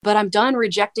but I'm done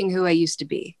rejecting who I used to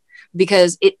be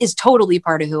because it is totally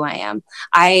part of who I am.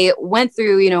 I went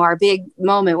through, our big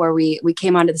moment where we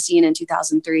came onto the scene in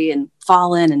 2003 and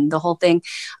Fallen and the whole thing.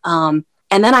 And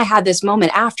then I had this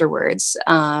moment afterwards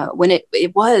when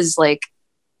it was like,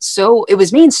 so it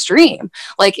was mainstream,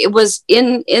 like it was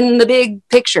in the big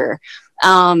picture.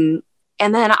 And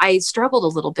then I struggled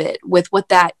a little bit with what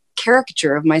that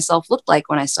caricature of myself looked like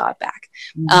when I saw it back,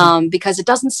 because it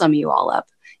doesn't sum you all up,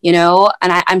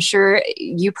 and I'm sure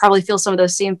you probably feel some of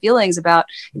those same feelings about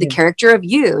the character of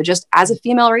you just as a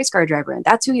female race car driver. And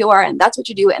that's who you are. And that's what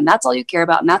you do. And that's all you care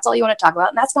about. And that's all you want to talk about.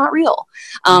 And that's not real.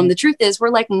 The truth is we're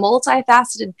like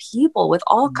multifaceted people with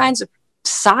all kinds of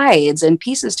sides and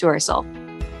pieces to ourselves.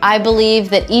 I believe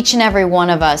that each and every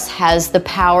one of us has the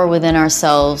power within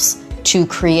ourselves to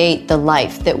create the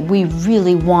life that we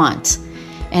really want.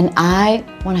 And I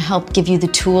want to help give you the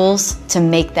tools to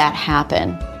make that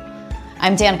happen.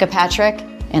 I'm Danica Patrick,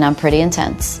 and I'm Pretty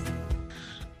Intense.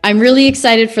 I'm really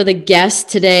excited for the guest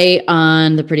today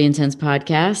on the Pretty Intense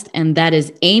podcast, and that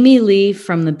is Amy Lee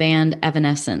from the band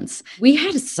Evanescence. We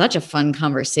had such a fun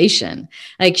conversation.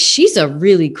 Like, she's a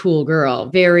really cool girl,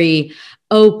 very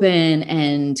open,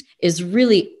 and is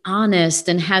really honest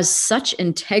and has such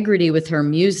integrity with her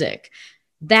music.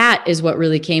 That is what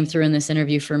really came through in this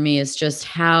interview for me, is just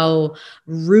how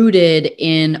rooted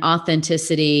in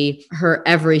authenticity her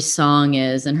every song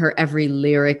is and her every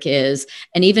lyric is,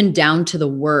 and even down to the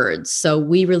words. So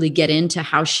we really get into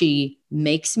how she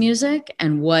makes music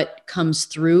and what comes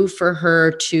through for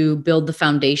her to build the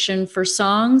foundation for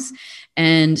songs.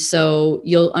 And so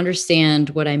you'll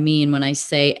understand what I mean when I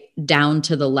say down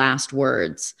to the last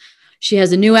words. She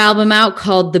has a new album out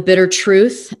called The Bitter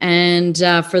Truth. And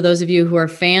for those of you who are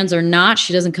fans or not,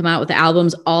 she doesn't come out with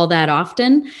albums all that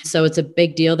often. So it's a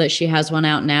big deal that she has one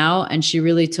out now. And she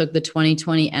really took the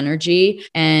 2020 energy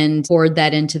and poured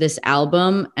that into this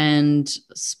album and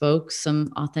spoke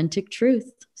some authentic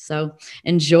truth. So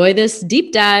enjoy this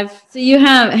deep dive. So you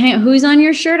have, who's on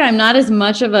your shirt? I'm not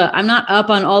up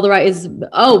on all the right. It's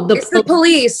the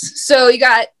Police. So you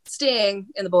got Sting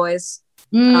and the Boys.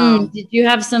 Did you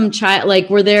have some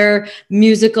were there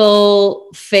musical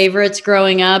favorites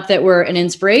growing up that were an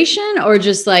inspiration, or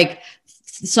just like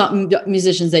some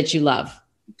musicians that you love?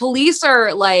 Police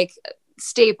are like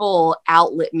staple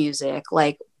outlet music.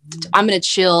 Like, I'm going to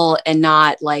chill and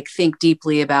not like think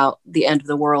deeply about the end of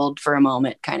the world for a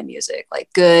moment kind of music,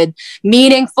 like good,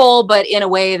 meaningful, but in a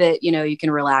way that, you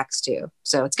can relax to.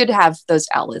 So it's good to have those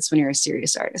outlets when you're a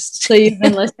serious artist. So you've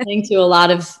been listening to a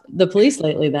lot of the Police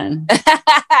lately then?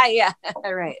 Yeah,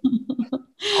 right.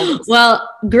 Well,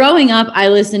 growing up, I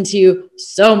listened to you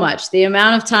so much. The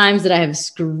amount of times that I have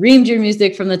screamed your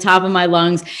music from the top of my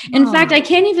lungs. In fact, I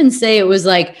can't even say it was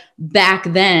like back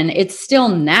then. It's still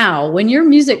now. When your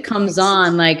music comes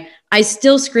on, like, I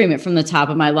still scream it from the top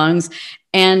of my lungs.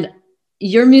 And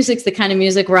your music's the kind of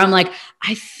music where I'm like,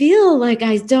 I feel like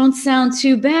I don't sound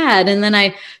too bad. And then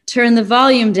I turn the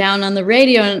volume down on the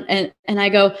radio and I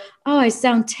go, oh, I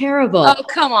sound terrible. Oh,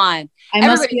 come on. I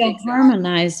must be a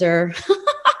harmonizer.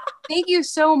 Thank you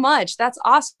so much. That's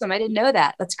awesome. I didn't know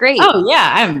that. That's great. Oh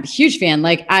yeah. I'm a huge fan.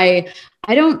 Like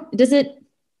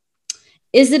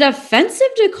is it offensive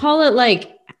to call it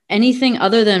like anything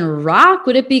other than rock?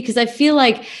 Would it be? Cause I feel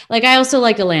like I also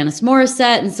like Alanis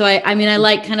Morissette. And so I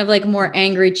like kind of like more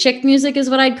angry chick music is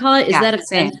what I'd call it. Is that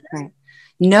offensive? Right.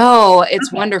 No,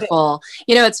 it's wonderful.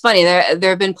 It's funny. There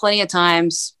have been plenty of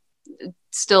times,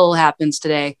 still happens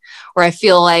today, where I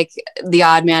feel like the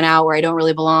odd man out, where I don't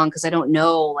really belong because I don't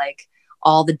know like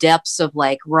all the depths of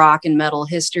like rock and metal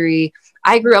history.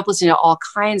 I grew up listening to all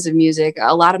kinds of music.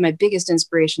 A lot of my biggest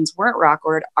inspirations weren't rock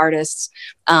artists.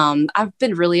 I've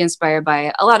been really inspired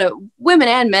by a lot of women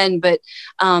and men, but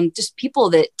just people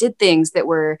that did things that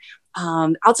were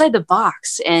outside the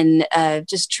box and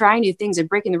just trying new things and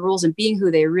breaking the rules and being who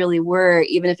they really were,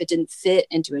 even if it didn't fit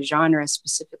into a genre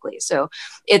specifically. So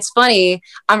it's funny,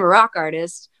 I'm a rock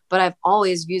artist, but I've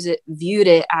always viewed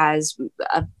it as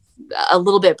a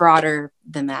little bit broader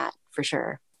than that, for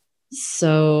sure.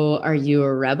 So are you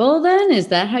a rebel then? Is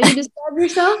that how you describe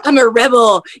yourself? I'm a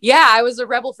rebel. Yeah, I was a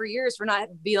rebel for years for not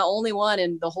being the only one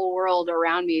in the whole world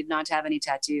around me not to have any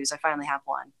tattoos. I finally have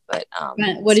one. But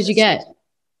what did you get?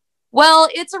 Well,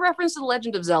 it's a reference to The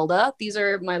Legend of Zelda. These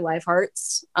are my life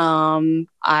hearts.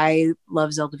 I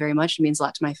love Zelda very much. It means a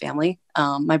lot to my family.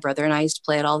 My brother and I used to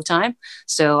play it all the time.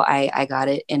 So I got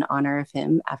it in honor of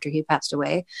him after he passed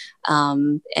away.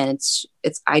 And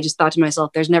I just thought to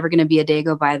myself, there's never going to be a day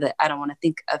go by that I don't want to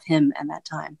think of him and that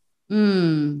time.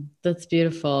 That's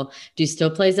beautiful. Do you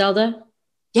still play Zelda?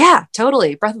 Yeah,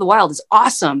 totally. Breath of the Wild is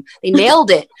awesome. They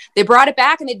nailed it. They brought it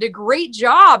back and they did a great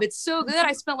job. It's so good.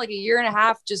 I spent like a year and a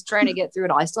half just trying to get through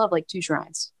it all. I still have like 2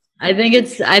 shrines. I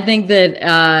think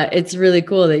that it's really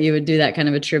cool that you would do that kind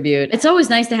of a tribute. It's always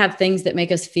nice to have things that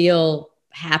make us feel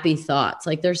happy thoughts.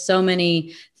 Like there's so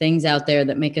many things out there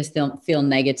that make us feel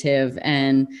negative,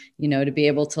 and, you know, to be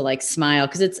able to like smile.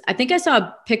 Cause I think I saw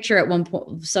a picture at one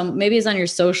point, maybe it's on your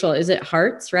social. Is it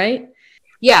hearts, right?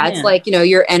 Yeah. It's like, you know,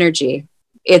 your energy.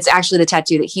 It's actually the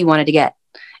tattoo that he wanted to get,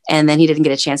 and then he didn't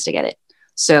get a chance to get it.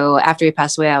 So after he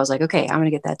passed away, I was like, okay, I'm going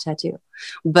to get that tattoo.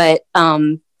 But,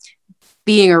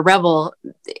 being a rebel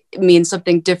means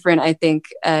something different, I think,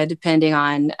 depending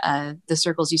on the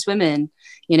circles you swim in,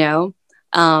 you know?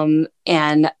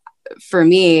 And for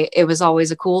me, it was always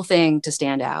a cool thing to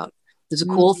stand out. It was a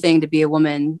cool thing to be a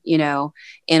woman, you know,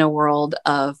 in a world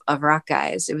of rock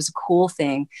guys. It was a cool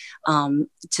thing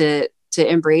to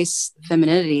embrace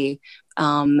femininity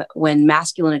when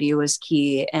masculinity was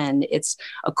key. And it's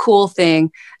a cool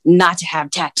thing not to have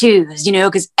tattoos, you know,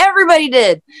 because everybody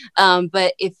did.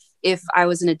 But if I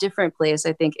was in a different place,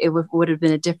 I think it would have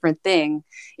been a different thing.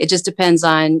 It just depends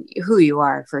on who you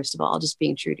are, first of all, just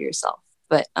being true to yourself.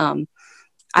 But I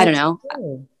don't know.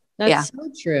 True. That's so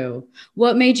true.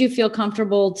 What made you feel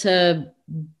comfortable to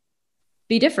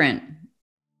be different?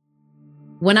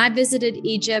 When I visited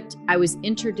Egypt, I was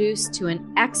introduced to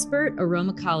an expert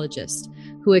aromacologist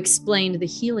who explained the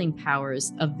healing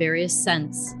powers of various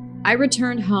scents. I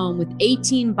returned home with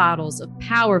 18 bottles of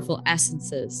powerful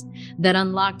essences that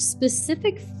unlocked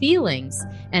specific feelings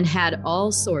and had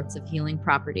all sorts of healing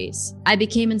properties. I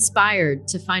became inspired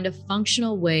to find a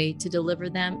functional way to deliver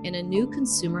them in a new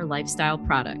consumer lifestyle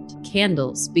product.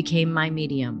 Candles became my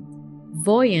medium.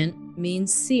 Voyant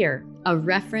means seer, a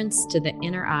reference to the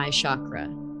inner eye chakra,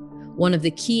 one of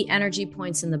the key energy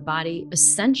points in the body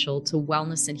essential to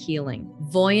wellness and healing.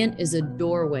 Voyant is a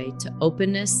doorway to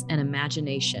openness and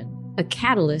imagination, a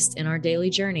catalyst in our daily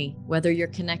journey. Whether you're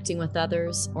connecting with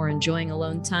others or enjoying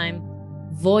alone time,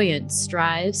 Voyant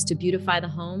strives to beautify the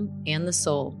home and the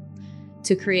soul,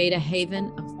 to create a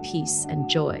haven of peace and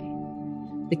joy.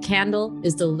 The candle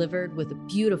is delivered with a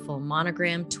beautiful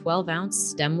monogram 12-ounce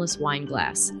stemless wine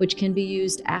glass, which can be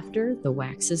used after the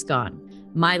wax is gone.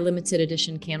 My limited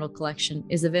edition candle collection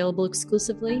is available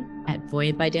exclusively at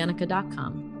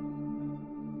voyantbydanica.com.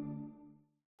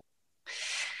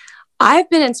 I've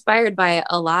been inspired by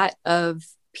a lot of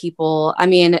people. I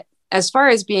mean, as far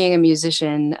as being a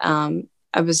musician, did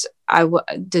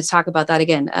talk about that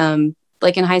again.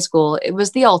 Like in high school, it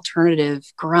was the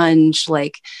alternative grunge,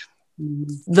 like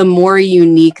the more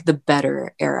unique, the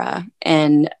better era.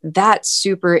 And that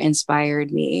super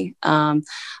inspired me.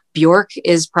 Bjork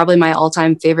is probably my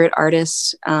all-time favorite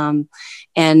artist.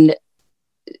 And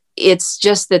it's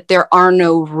just that there are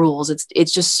no rules.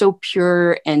 It's just so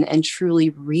pure and truly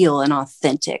real and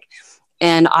authentic.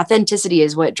 And authenticity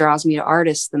is what draws me to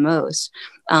artists the most.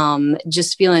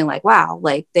 Just feeling like, wow,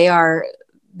 like they are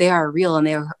real and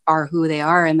they are who they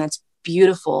are. And that's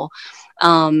beautiful.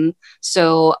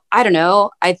 So I don't know.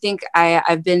 I think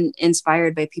I've been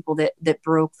inspired by people that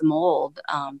broke the mold.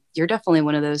 You're definitely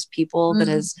one of those people that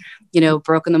has, you know,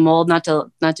 broken the mold, not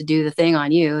to do the thing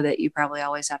on you that you probably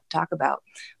always have to talk about,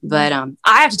 but,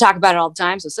 I have to talk about it all the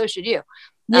time. So should you.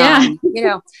 Yeah. You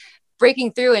know,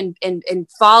 breaking through and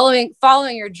following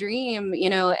your dream,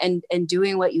 you know, and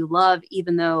doing what you love,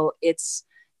 even though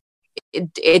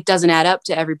it doesn't add up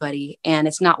to everybody and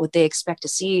it's not what they expect to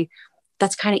see.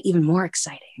 That's kind of even more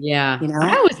exciting. Yeah. You know,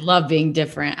 I always love being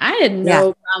different. I had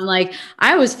no problem. Like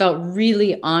I always felt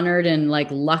really honored and like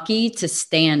lucky to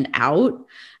stand out.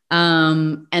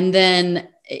 And then,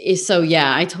 so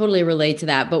yeah, I totally relate to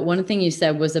that. But one thing you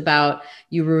said was about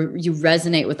you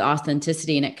resonate with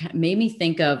authenticity, and it makes me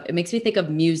think of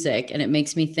music, and it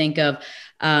makes me think of,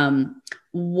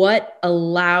 what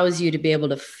allows you to be able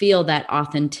to feel that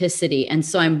authenticity. And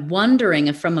so I'm wondering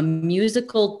if from a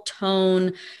musical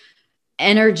tone,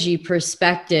 energy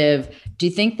perspective, do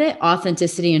you think that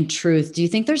authenticity and truth, do you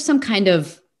think there's some kind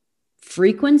of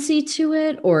frequency to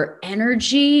it or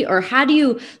energy, or how do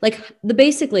you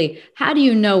how do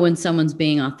you know when someone's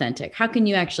being authentic? How can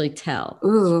you actually tell?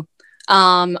 Ooh,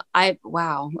 like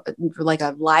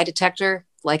a lie detector.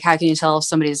 Like, how can you tell if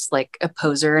somebody's like a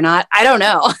poser or not? I don't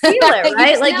know. Feel it,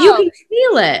 right? Like you can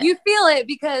feel it. You feel it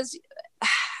because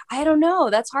I don't know.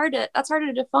 That's hard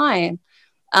to define.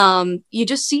 You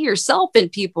just see yourself in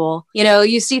people, you know,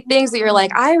 you see things that you're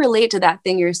like, I relate to that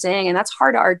thing you're saying. And that's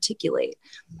hard to articulate.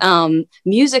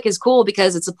 Music is cool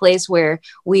because it's a place where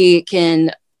we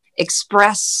can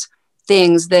express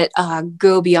things that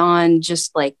go beyond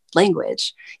just like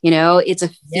language. You know, it's a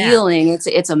feeling,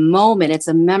 it's a moment, it's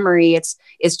a memory, it's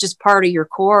just part of your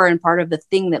core and part of the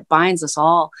thing that binds us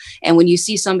all. And when you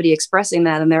see somebody expressing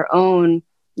that in their own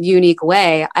unique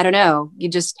way, I don't know,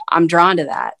 I'm drawn to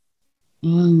that.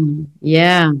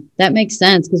 Yeah, that makes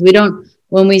sense. Because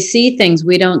when we see things,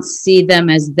 we don't see them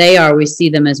as they are, we see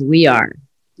them as we are.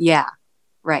 Yeah,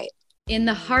 right. In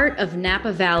the heart of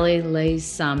Napa Valley lays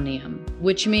Somnium,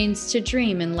 which means to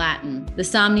dream in Latin. The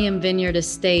Somnium Vineyard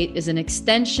Estate is an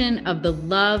extension of the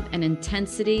love and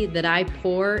intensity that I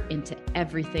pour into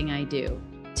everything I do.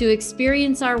 To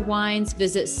experience our wines,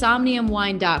 visit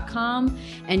somniumwine.com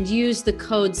and use the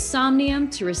code Somnium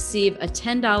to receive a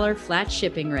 $10 flat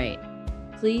shipping rate.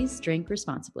 Please drink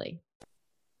responsibly.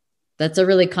 That's a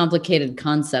really complicated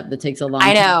concept that takes a long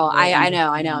time. I know.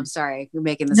 I'm sorry. You're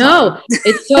making this. No,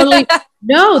 it's totally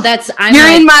no.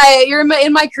 You're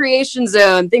in my creation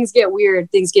zone. Things get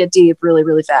weird. Things get deep really,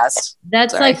 really fast.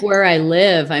 That's like where I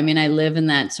live. I mean, I live in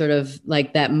that sort of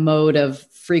like that mode of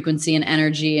frequency and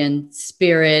energy and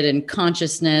spirit and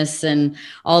consciousness and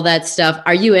all that stuff.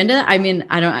 Are you into? I mean,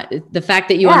 the fact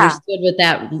that you understood what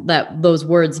that those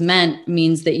words meant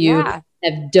means that you have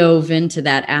dove into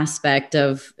that aspect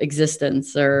of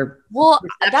existence or perception.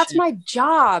 That's my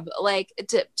job, like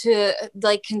to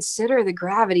like consider the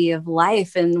gravity of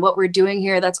life and what we're doing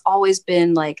here. That's always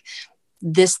been like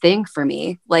this thing for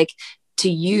me, like to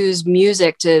use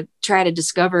music to try to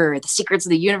discover the secrets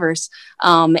of the universe,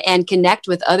 and connect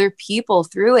with other people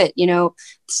through it. You know,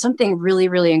 something really,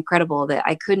 really incredible that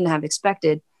I couldn't have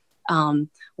expected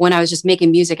when I was just making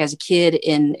music as a kid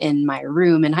in my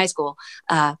room in high school,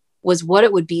 was what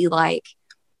it would be like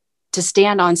to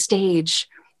stand on stage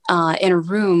in a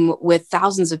room with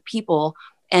thousands of people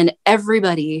and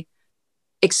everybody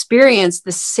experience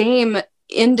the same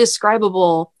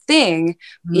indescribable thing,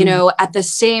 you know, at the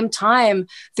same time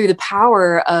through the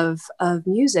power of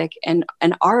music and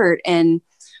art. And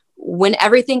when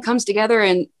everything comes together,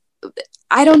 and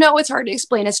I don't know, it's hard to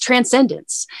explain, it's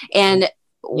transcendence. And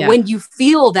when you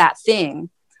feel that thing,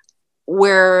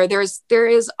 where there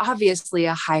is obviously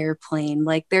a higher plane,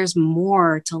 like there's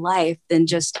more to life than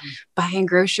just buying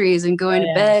groceries and going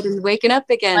to bed and waking up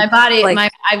again. My body,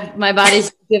 like, my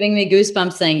body's giving me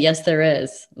goosebumps saying, yes, there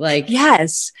is. Like,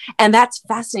 yes. And that's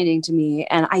fascinating to me.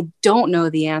 And I don't know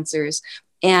the answers,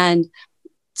 and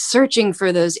searching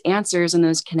for those answers and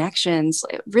those connections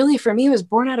really for me was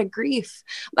born out of grief.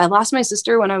 I lost my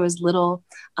sister when I was little.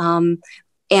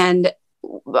 And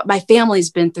my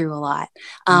family's been through a lot.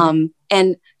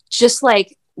 And just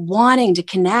like wanting to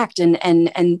connect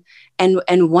and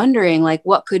wondering like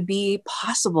what could be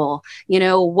possible, you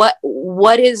know,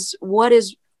 what is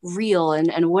real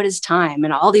and what is time,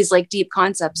 and all these like deep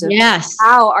concepts of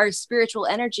how our spiritual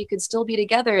energy could still be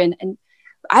together. And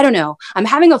I don't know, I'm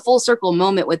having a full circle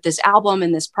moment with this album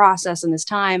and this process and this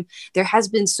time. There has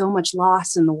been so much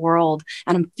loss in the world,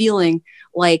 and I'm feeling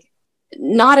like,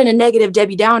 not in a negative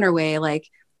Debbie Downer way, like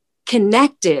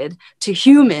connected to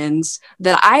humans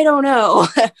that I don't know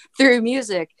through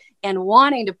music, and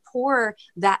wanting to pour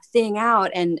that thing out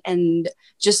and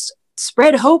just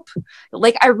spread hope.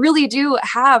 Like I really do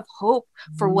have hope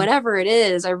for whatever it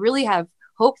is. I really have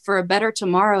hope for a better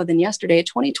tomorrow than yesterday.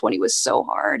 2020 was so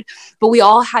hard, but we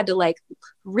all had to like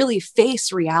really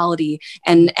face reality,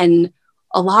 and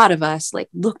a lot of us like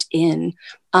looked in,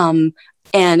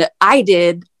 and I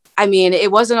did. I mean,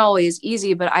 it wasn't always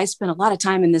easy, but I spent a lot of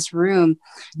time in this room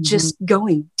just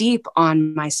going deep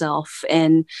on myself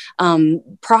and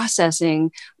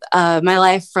processing my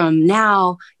life from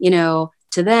now, you know,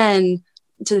 to then,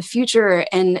 to the future,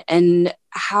 and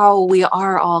how we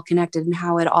are all connected and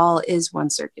how it all is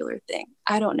one circular thing.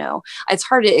 I don't know. It's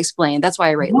hard to explain. That's why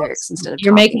I write lyrics instead of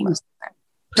You're making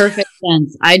perfect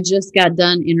sense. I just got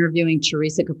done interviewing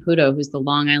Teresa Caputo, who's the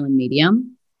Long Island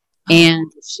medium.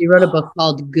 And she wrote a book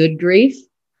called Good Grief.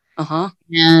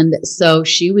 And so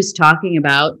she was talking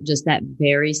about just that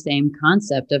very same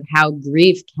concept of how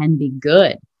grief can be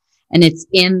good. And it's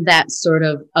in that sort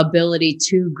of ability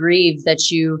to grieve that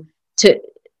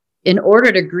in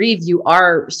order to grieve, you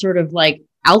are sort of like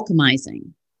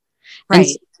alchemizing. Right. And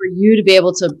so for you to be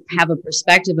able to have a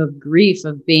perspective of grief,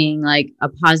 of being like a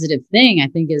positive thing, I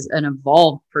think is an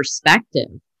evolved perspective.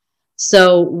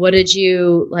 So what did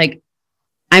you like?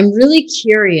 I'm really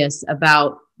curious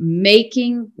about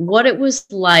making what it was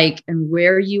like and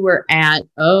where you were at.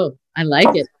 Oh, I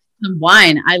like it. Some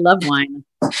wine. I love wine.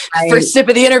 First sip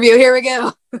of the interview. Here we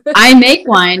go. I make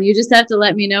wine. You just have to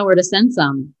let me know where to send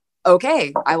some.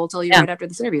 Okay. I will tell you right after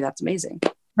this interview. That's amazing.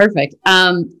 Perfect.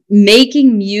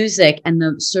 Making music and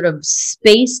the sort of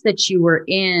space that you were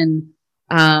in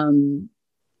in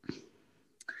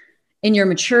your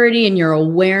maturity and your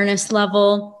awareness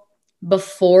level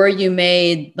before you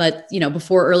made,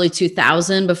 before early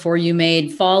 2000, before you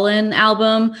made Fallen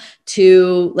album,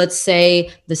 to, let's say,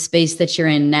 the space that you're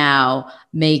in now,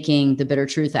 making the Bitter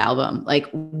Truth album? Like,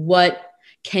 what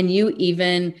can you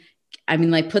even,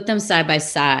 put them side by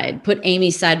side, put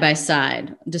Amy side by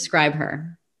side, describe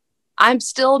her. I'm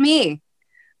still me.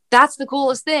 That's the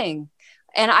coolest thing.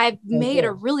 And I've made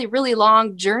a really, really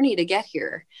long journey to get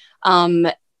here.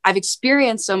 I've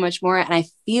experienced so much more, and I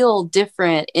feel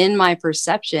different in my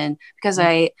perception because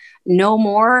I know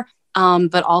more,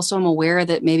 but also I'm aware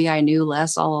that maybe I knew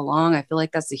less all along. I feel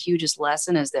like that's the hugest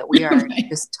lesson, is that we are Right.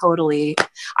 just totally,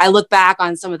 I look back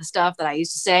on some of the stuff that I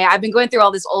used to say. I've been going through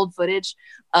all this old footage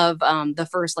of the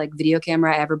first video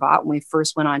camera I ever bought when we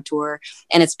first went on tour.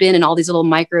 And it's been in all these little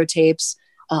micro tapes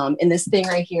in this thing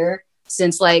right here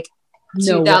since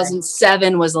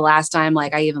 2007 was the last time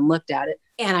I even looked at it.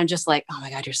 And I'm just like, oh my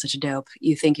God, you're such a dope.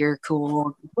 You think you're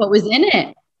cool. What was in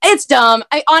it? It's dumb.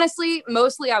 I honestly,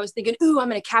 mostly I was thinking, ooh, I'm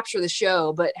going to capture the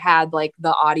show, but had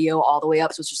the audio all the way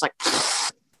up. So it's just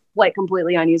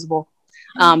completely unusable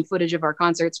footage of our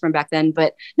concerts from back then.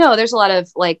 But no, there's a lot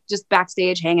of just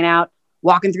backstage hanging out,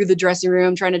 walking through the dressing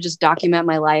room, trying to just document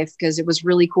my life because it was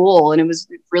really cool and it was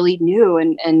really new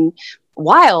and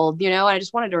wild, and I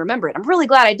just wanted to remember it. I'm really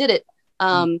glad I did it.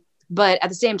 But at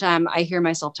the same time, I hear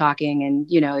myself talking and,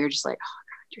 you're just like, oh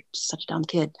God, you're just such a dumb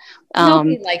kid.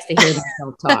 Nobody likes to hear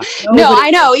themselves talk. No, I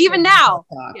know. Even now.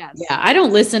 Yes. Yeah. I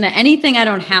don't listen to anything I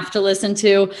don't have to listen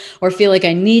to or feel like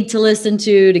I need to listen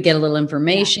to get a little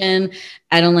information. Yeah.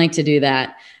 I don't like to do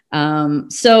that.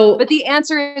 But the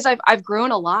answer is I've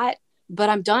grown a lot, but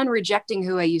I'm done rejecting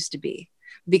who I used to be,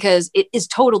 because it is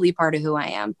totally part of who I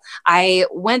am. I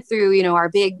went through, our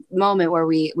big moment where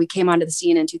we came onto the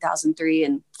scene in 2003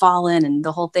 and Fallen and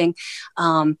the whole thing.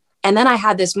 And then I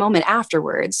had this moment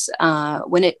afterwards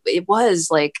when it was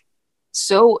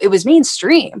it was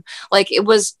mainstream, it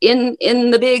was in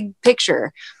the big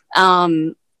picture.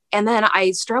 And then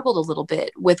I struggled a little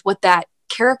bit with what that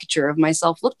caricature of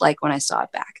myself looked like when I saw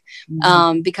it back,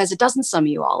 because it doesn't sum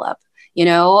you all up.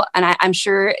 And I'm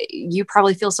sure you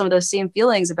probably feel some of those same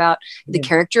feelings about the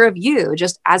character of you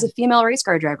just as a female race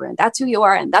car driver. And that's who you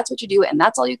are. And that's what you do. And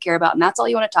that's all you care about. And that's all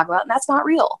you want to talk about. And that's not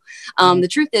real. The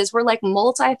truth is we're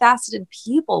multifaceted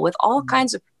people with all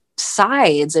kinds of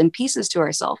sides and pieces to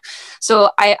ourselves. So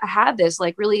I had this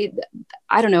really,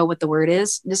 I don't know what the word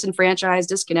is, disenfranchised,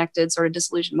 disconnected, sort of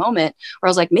disillusioned moment where I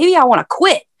was like, maybe I want to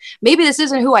quit. Maybe this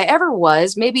isn't who I ever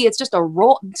was. Maybe it's just a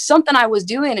role, something I was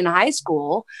doing in high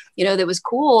school, that was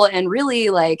cool. And really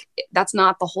that's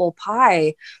not the whole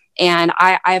pie. And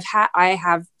I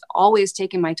have always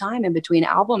taken my time in between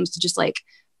albums to just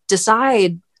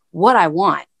decide what I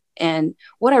want and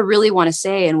what I really want to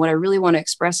say and what I really want to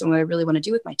express and what I really want to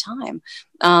do with my time.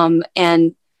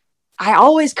 And I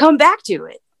always come back to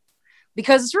it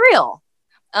because it's real.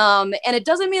 And it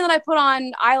doesn't mean that I put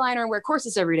on eyeliner and wear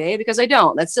corsets every day, because I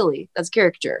don't. That's silly. That's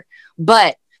caricature.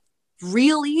 But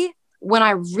really, when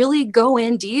I really go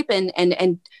in deep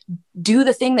and do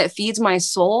the thing that feeds my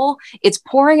soul, it's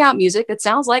pouring out music that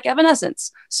sounds like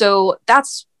Evanescence. So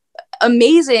that's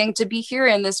amazing to be here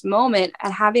in this moment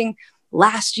and having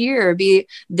last year be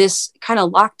this kind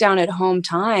of lockdown at home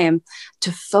time to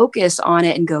focus on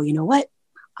it and go, you know what?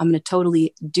 I'm going to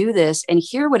totally do this and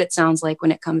hear what it sounds like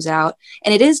when it comes out.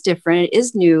 And it is different. It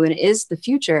is new and it is the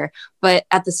future. But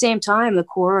at the same time, the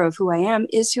core of who I am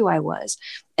is who I was.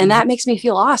 And that makes me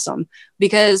feel awesome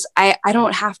because I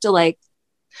don't have to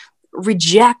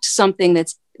reject something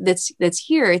that's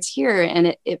here. It's here.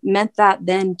 And it meant that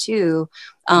then too.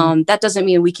 That doesn't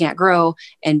mean we can't grow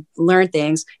and learn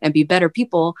things and be better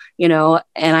people,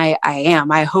 and I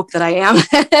am. I hope that I am.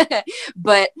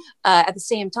 But at the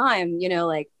same time,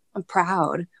 I'm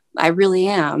proud. I really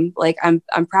am.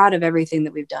 I'm proud of everything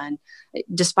that we've done,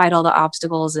 despite all the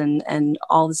obstacles and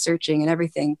all the searching and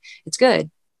everything. It's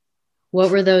good.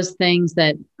 What were those things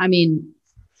that,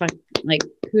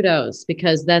 kudos,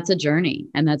 because that's a journey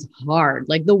and that's hard.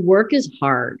 The work is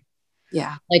hard.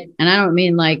 Yeah. And I don't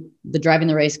mean the driving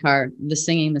the race car, the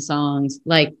singing the songs,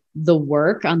 the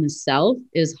work on the self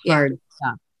is hard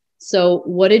stuff. So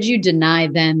what did you deny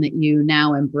then that you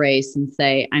now embrace and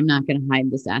say, I'm not going to hide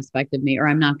this aspect of me, or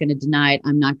I'm not going to deny it.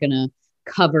 I'm not going to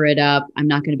cover it up. I'm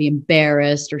not going to be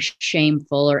embarrassed or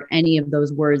shameful or any of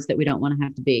those words that we don't want to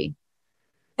have to be.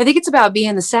 I think it's about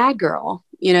being the sad girl.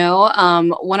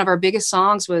 One of our biggest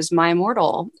songs was My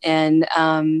Immortal, and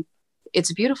it's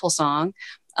a beautiful song.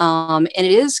 And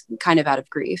it is kind of out of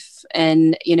grief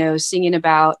and, singing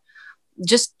about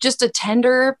just a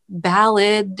tender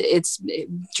ballad. It's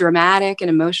dramatic and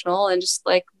emotional and just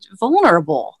like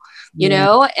vulnerable, you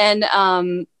know?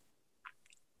 And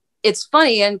it's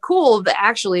funny and cool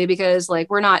actually, because like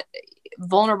we're not,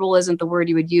 vulnerable isn't the word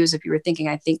you would use if you were thinking,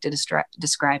 I think, to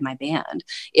describe my band.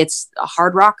 It's a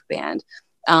hard rock band.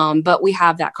 But we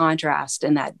have that contrast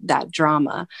and that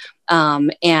drama.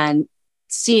 And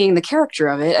seeing the character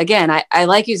of it, again, I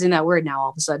like using that word now all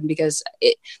of a sudden, because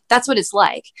that's what it's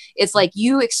like. It's like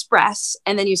you express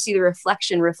and then you see the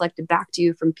reflection reflected back to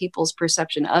you from people's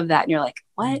perception of that. And you're like,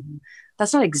 what?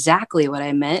 That's not exactly what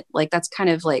I meant. Like, that's kind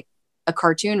of like a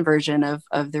cartoon version of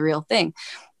the real thing.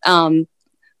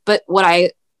 But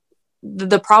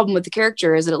the problem with the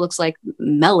character is that it looks like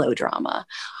melodrama.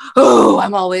 Oh,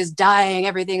 I'm always dying.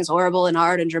 Everything's horrible and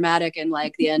hard and dramatic and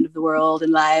like the end of the world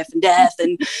and life and death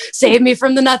and save me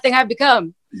from the nothing I've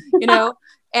become, you know?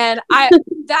 And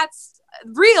that's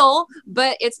real,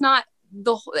 but it's not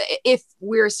if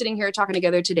we're sitting here talking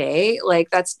together today, like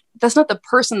that's not the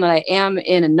person that I am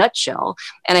in a nutshell.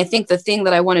 And I think the thing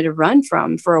that I wanted to run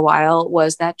from for a while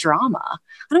was that drama.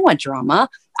 I don't want drama.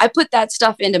 I put that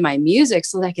stuff into my music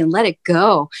so that I can let it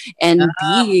go and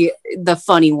be the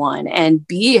funny one and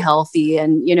be healthy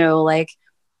and, you know, like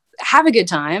have a good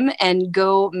time and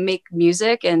go make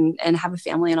music and have a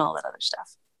family and all that other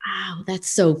stuff. Wow, that's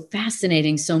so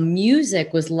fascinating. So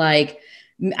music was like,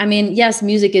 I mean, yes,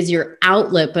 music is your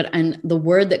outlet, but and the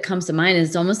word that comes to mind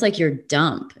is almost like your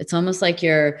dump. It's almost like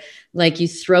you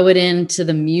throw it into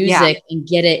the music and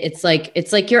get it. It's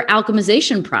like your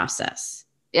alchemization process.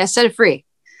 Yeah, set it free.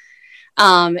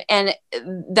 And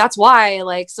that's why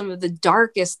like some of the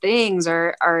darkest things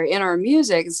are in our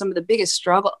music, and some of the biggest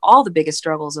all the biggest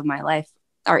struggles of my life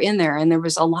are in there. And there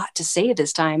was a lot to say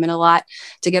this time and a lot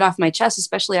to get off my chest,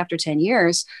 especially after 10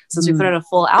 years since we put out a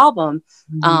full album.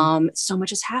 So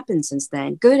much has happened since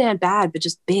then, good and bad, but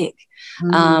just big.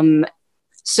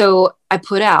 So I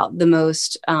put out the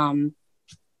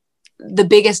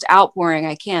biggest outpouring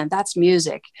I can. That's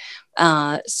music.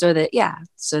 So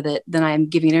that then I'm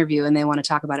giving an interview and they want to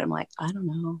talk about it. I'm like, I don't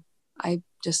know. I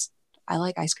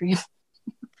like ice cream.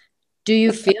 Do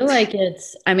you feel like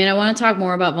I want to talk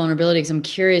more about vulnerability because I'm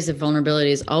curious if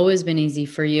vulnerability has always been easy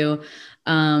for you.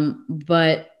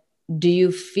 But do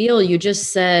you feel, you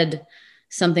just said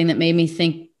something that made me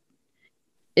think,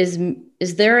 is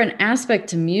there an aspect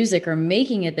to music or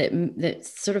making it that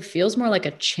sort of feels more like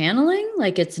a channeling?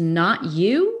 Like it's not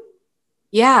you?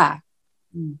 Yeah.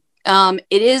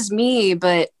 It is me,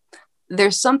 but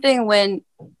there's something when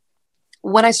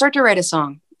I start to write a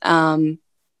song,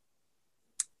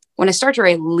 when I start to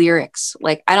write lyrics,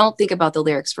 like I don't think about the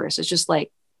lyrics first. It's just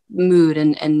like mood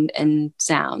and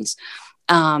sounds.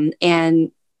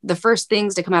 And the first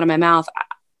things to come out of my mouth,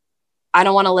 I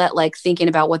don't want to let like thinking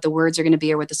about what the words are going to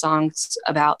be or what the song's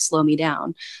about slow me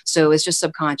down. So it's just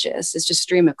subconscious. It's just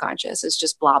stream of conscious. It's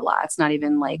just blah, blah. It's not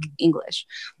even like English.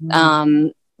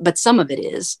 But some of it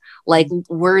is like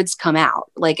words come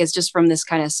out, like it's just from this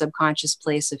kind of subconscious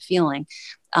place of feeling.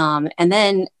 And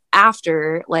then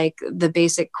after like the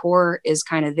basic core is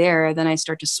kind of there, then I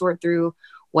start to sort through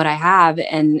what I have.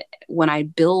 And when I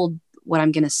build what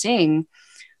I'm going to sing,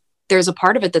 there's a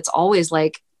part of it that's always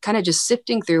like kind of just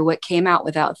sifting through what came out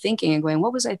without thinking and going,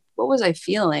 what was I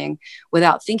feeling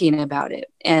without thinking about it?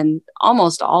 And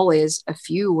almost always a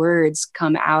few words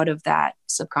come out of that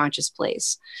subconscious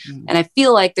place. And I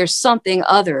feel like there's something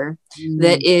other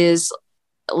that is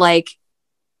like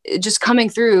just coming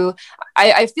through.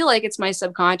 I feel like it's my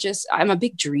subconscious. I'm a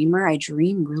big dreamer. I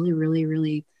dream really, really,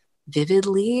 really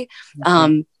vividly.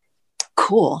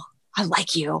 Cool. I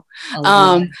like you.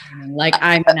 I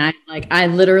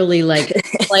literally like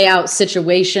play out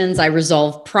situations. I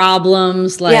resolve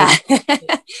problems. Like,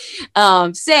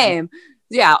 same.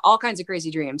 Yeah. All kinds of crazy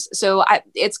dreams. So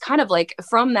it's kind of like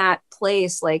from that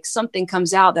place, like something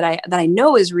comes out that I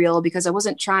know is real because I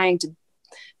wasn't trying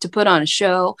to put on a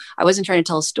show. I wasn't trying to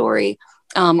tell a story,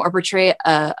 or portray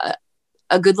a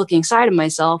good looking side of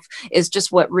myself. Is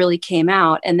just what really came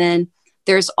out. And then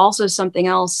there's also something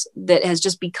else that has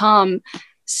just become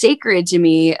sacred to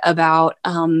me about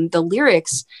the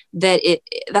lyrics that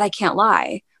I can't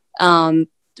lie,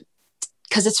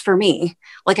 because it's for me.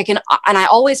 Like I can, and I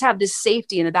always have this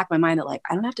safety in the back of my mind that like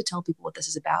I don't have to tell people what this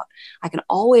is about. I can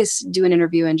always do an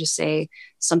interview and just say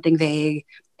something vague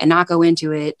and not go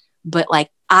into it. But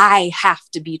like I have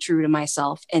to be true to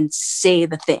myself and say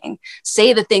the thing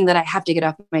that I have to get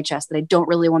off my chest, that I don't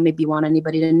really want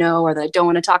anybody to know, or that I don't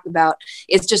want to talk about.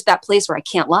 It's just that place where I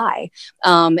can't lie.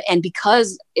 And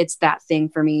because it's that thing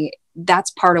for me,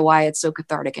 that's part of why it's so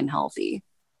cathartic and healthy.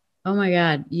 Oh my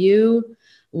God.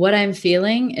 What I'm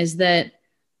feeling is that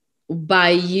by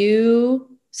you,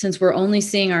 since we're only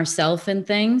seeing ourselves in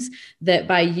things, that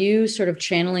by you sort of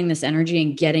channeling this energy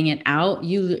and getting it out,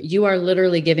 you are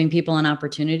literally giving people an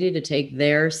opportunity to take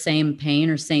their same pain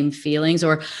or same feelings,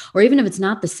 or even if it's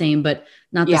not the same, but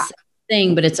not the same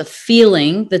thing, but it's a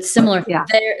feeling that's similar. Yeah.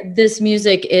 This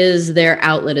music is their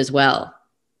outlet as well.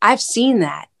 I've seen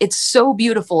that. It's so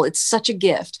beautiful. It's such a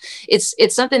gift. It's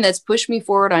something that's pushed me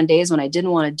forward on days when I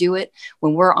didn't want to do it.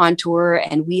 When we're on tour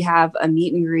and we have a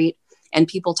meet and greet and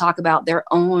people talk about their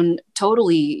own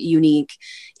totally unique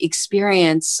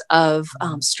experience of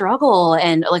struggle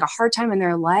and like a hard time in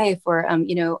their life, or,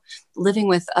 living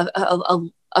with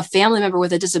a family member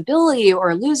with a disability,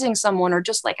 or losing someone, or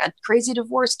just like a crazy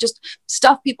divorce, just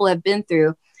stuff people have been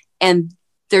through. And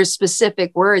there's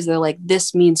specific words. They're like,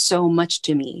 this means so much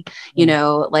to me,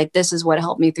 like this is what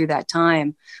helped me through that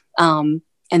time. And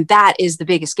that is the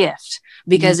biggest gift,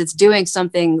 because it's doing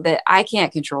something that I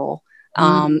can't control.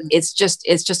 It's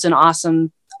just an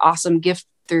awesome gift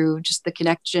through just the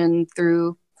connection,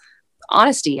 through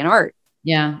honesty and art.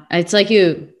 Yeah. It's like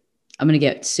I'm going to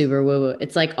get super woo woo.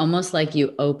 It's like almost like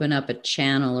you open up a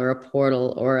channel or a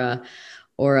portal or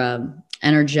a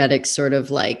energetic sort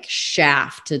of like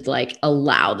shaft to like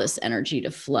allow this energy to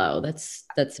flow. That's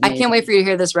amazing. I can't wait for you to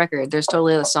hear this record. There's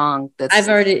totally a song that's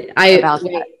about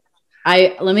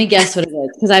that. Let me guess what it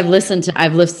is, because I've listened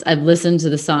to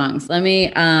the songs. Let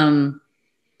me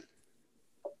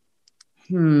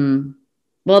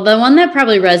well, the one that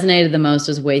probably resonated the most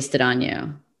was Wasted on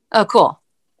You. Oh, cool.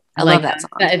 I love that song.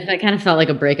 That kind of felt like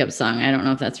a breakup song. I don't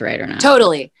know if that's right or not.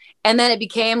 Totally. And then it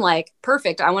became like,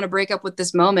 perfect. I want to break up with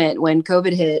this moment when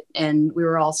COVID hit and we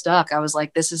were all stuck. I was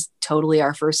like, this is totally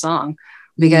our first song,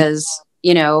 because,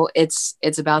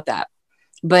 it's about that.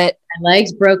 But My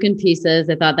Legs Broken Pieces,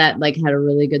 I thought that like had a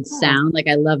really good sound. Like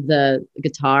I love the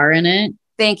guitar in it.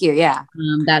 Thank you. Yeah.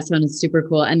 That sounded super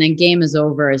cool. And then Game Is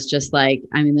Over is just like,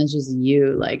 that's just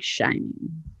you like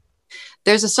shining.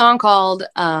 There's a song called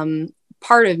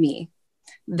Part of Me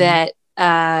that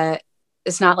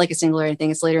it's not like a single or anything.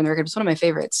 It's later in the record. It's one of my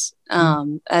favorites.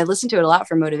 I listen to it a lot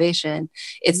for motivation.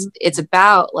 It's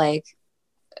about like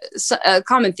a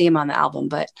common theme on the album,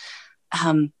 but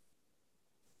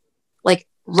like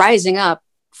rising up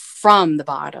from the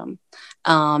bottom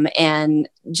and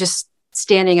just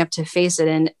standing up to face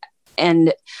it.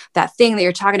 And that thing that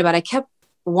you're talking about, I kept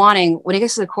wanting, when it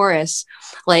gets to the chorus,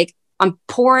 like I'm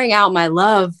pouring out my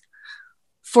love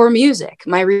for music,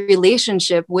 my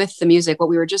relationship with the music, what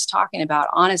we were just talking about,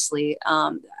 honestly.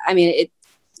 It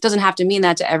doesn't have to mean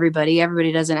that to everybody.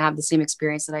 Everybody doesn't have the same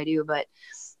experience that I do, but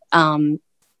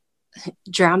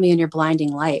drown me in your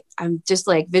blinding light. I'm just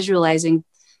like visualizing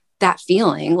that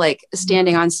feeling, like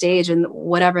standing on stage and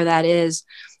whatever that is.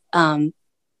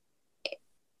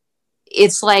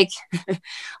 It's like,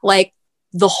 like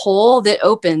the hole that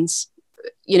opens,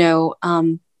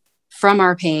 from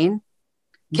our pain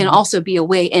can also be a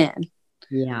way in.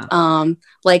 Yeah.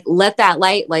 Like let that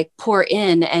light like pour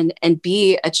in and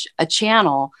be a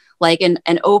channel, like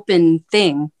an open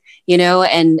thing,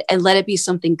 and let it be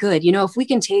something good. If we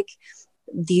can take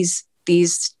these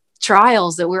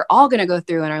trials that we're all going to go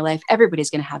through in our life, everybody's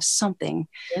going to have something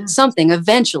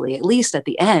eventually, at least at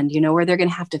the end, where they're going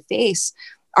to have to face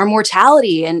our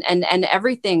mortality and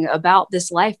everything about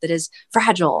this life that is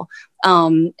fragile,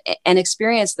 and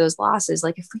experience those losses.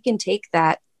 Like if we can take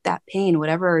that pain,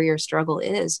 whatever your struggle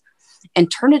is,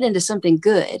 and turn it into something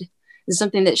good,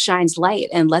 something that shines light,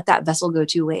 and let that vessel go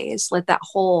two ways, let that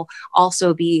hole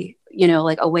also be,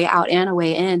 like a way out and a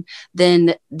way in,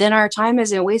 then our time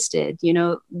isn't wasted,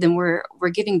 then we're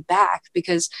giving back,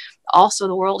 because also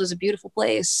the world is a beautiful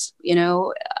place,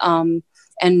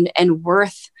 and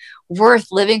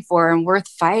worth living for and worth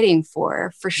fighting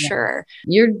for sure.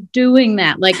 You're doing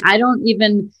that. Like, I don't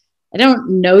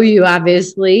know you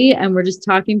obviously, and we're just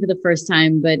talking for the first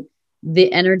time, but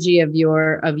the energy of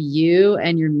you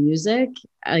and your music,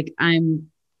 like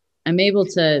I'm able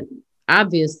to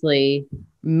obviously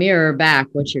mirror back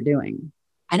what you're doing.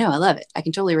 I know. I love it. I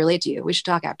can totally relate to you. We should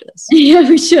talk after this. Yeah,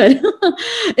 we should.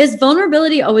 Is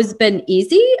vulnerability always been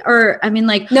easy? Or,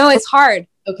 no, it's hard.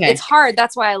 Okay. It's hard.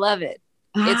 That's why I love it.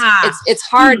 It's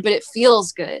hard, but it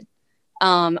feels good.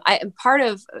 I'm part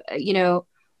of,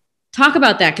 talk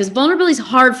about that, because vulnerability is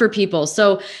hard for people.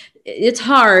 So it's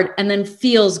hard and then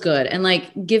feels good. And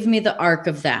like, give me the arc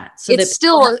of that. So it's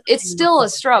still a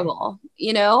struggle,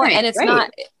 Right, and it's right.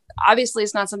 not, obviously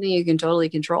it's not something you can totally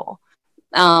control.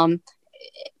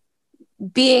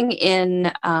 Being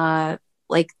in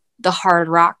like the hard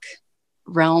rock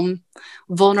realm,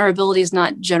 vulnerability is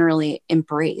not generally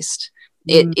embraced.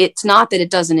 It's not that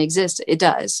it doesn't exist. It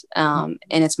does. And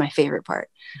it's my favorite part.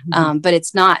 But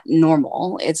it's not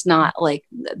normal. It's not like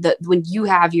when you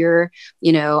have your,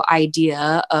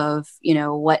 idea of,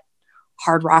 what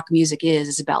hard rock music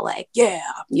is about, like,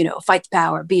 fight the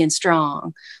power, being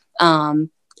strong.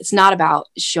 It's not about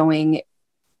showing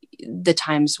the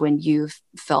times when you've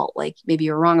felt like maybe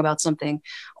you're wrong about something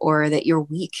or that you're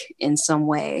weak in some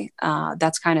way.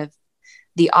 That's kind of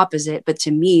the opposite. But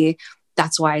to me,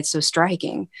 that's why it's so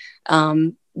striking,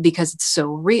 because it's so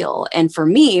real. And for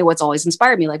me, what's always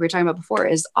inspired me, like we were talking about before,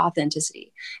 is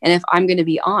authenticity. And if I'm going to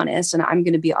be honest and I'm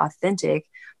going to be authentic,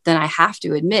 then I have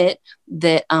to admit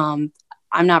that I'm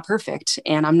not perfect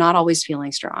and I'm not always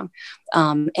feeling strong.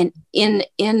 And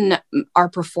in our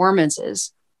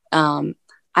performances, I'm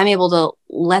able to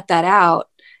let that out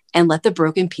and let the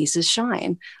broken pieces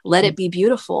shine. Let it be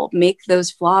beautiful. Make those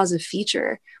flaws a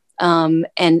feature. And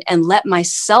let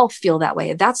myself feel that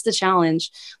way. That's the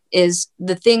challenge, is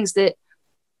the things that,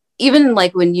 even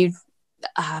like when you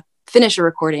finish a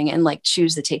recording and like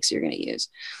choose the takes you're going to use,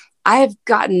 I've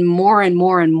gotten more and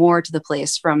more and more to the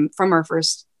place from our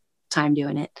first time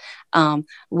doing it,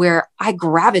 where I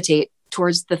gravitate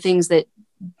towards the things that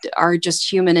are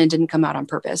just human and didn't come out on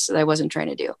purpose, that I wasn't trying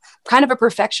to do. I'm kind of a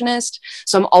perfectionist.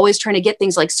 So I'm always trying to get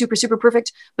things like super, super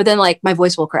perfect, but then like my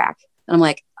voice will crack and I'm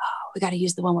like, oh, we got to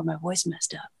use the one where my voice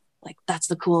messed up. Like, that's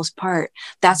the coolest part.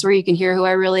 That's where you can hear who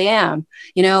I really am,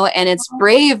 and it's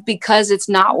brave because it's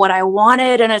not what I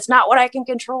wanted and it's not what I can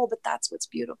control, but that's what's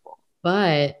beautiful.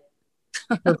 But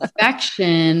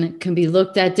perfection can be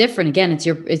looked at different. Again,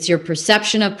 it's your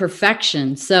perception of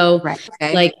perfection. So right.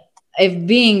 Okay. Like, if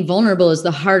being vulnerable is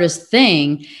the hardest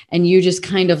thing and you just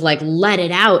kind of like let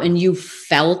it out and you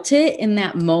felt it in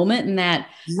that moment, and that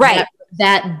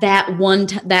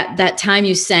that time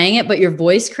you sang it, but your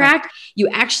voice cracked, you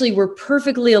actually were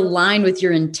perfectly aligned with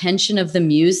your intention of the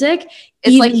music.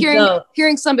 It's like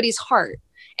hearing somebody's heart.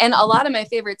 And a lot of my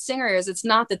favorite singers, it's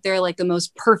not that they're like the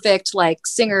most perfect like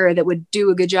singer that would do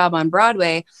a good job on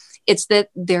Broadway. It's that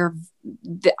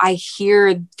I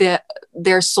hear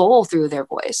their soul through their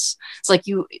voice. It's like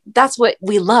that's what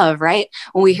we love, right?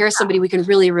 When we hear somebody we can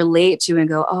really relate to and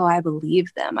go, oh, I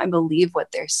believe them. I believe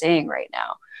what they're saying right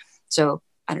now. So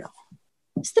I don't know.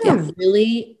 Is there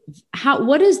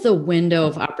what is the window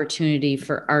of opportunity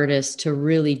for artists to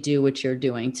really do what you're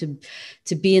doing,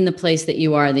 to be in the place that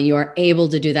you are able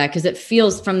to do that? Because it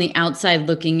feels from the outside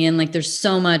looking in, like there's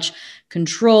so much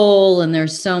control and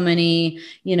there's so many,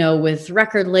 with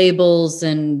record labels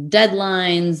and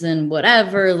deadlines and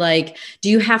whatever. Like, do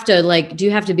you have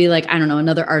to be like, I don't know,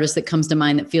 another artist that comes to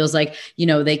mind that feels like,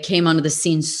 they came onto the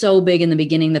scene so big in the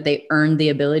beginning that they earned the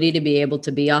ability to be able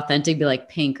to be authentic, be like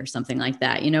Pink or something like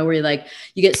that, where you're like,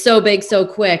 you get so big so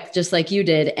quick, just like you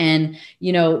did. And,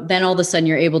 then all of a sudden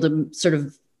you're able to sort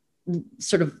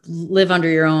of live under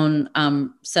your own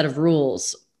set of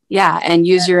rules. Yeah. And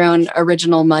use your own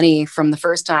original money from the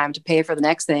first time to pay for the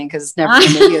next thing, because it's never going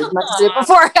to make you as much as it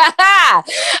before.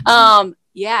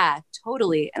 Yeah,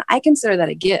 totally. And I consider that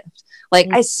a gift. Like,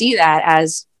 I see that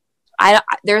as,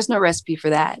 there's no recipe for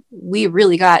that. We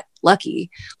really got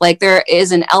lucky. Like, there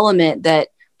is an element that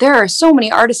there are so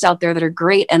many artists out there that are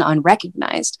great and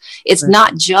unrecognized. It's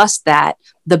not just that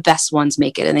the best ones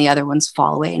make it and the other ones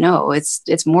fall away. No,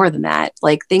 it's more than that.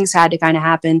 Like, things had to kind of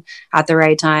happen at the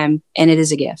right time, and it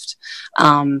is a gift.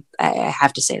 I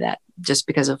have to say that, just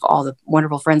because of all the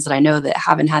wonderful friends that I know that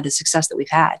haven't had the success that we've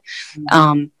had.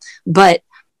 But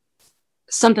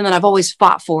something that I've always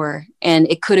fought for, and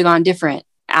it could have gone different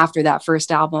after that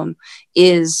first album,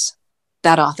 is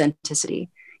that authenticity,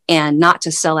 and not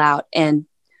to sell out and,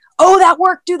 oh, that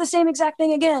worked, do the same exact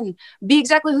thing again, be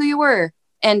exactly who you were.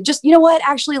 And just, what,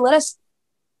 actually let us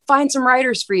find some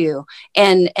writers for you.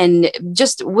 And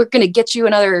just, we're going to get you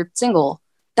another single.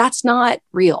 That's not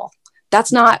real.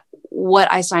 That's not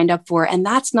what I signed up for. And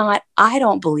that's not, I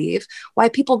don't believe, why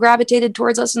people gravitated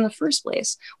towards us in the first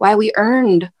place, why we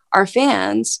earned our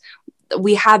fans.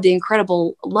 We had the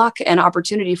incredible luck and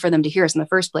opportunity for them to hear us in the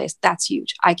first place. That's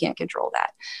huge. I can't control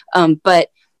that. But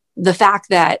the fact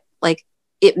that, like,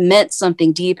 it meant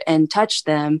something deep and touched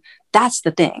them, that's the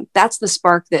thing. That's the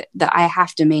spark that I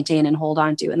have to maintain and hold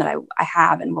on to, and that I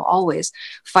have and will always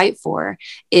fight for,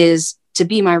 is to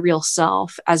be my real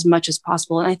self as much as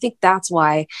possible. And I think that's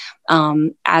why,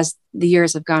 as the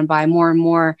years have gone by, more and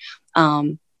more,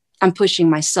 I'm pushing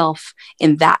myself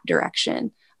in that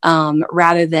direction,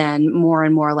 rather than more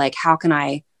and more like, how can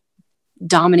I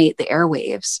dominate the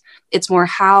airwaves? It's more,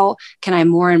 how can I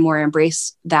more and more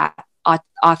embrace that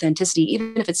authenticity,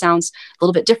 even if it sounds a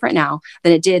little bit different now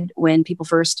than it did when people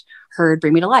first heard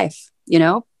Bring Me to Life,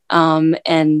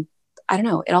 and I don't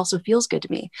know, it also feels good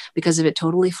to me, because if it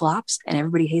totally flops and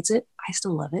everybody hates it, I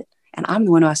still love it. And I'm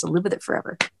the one who has to live with it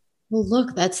forever. Well,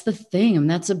 look, that's the thing. And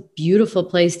that's a beautiful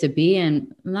place to be.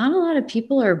 And not a lot of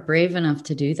people are brave enough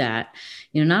to do that.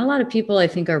 Not a lot of people, I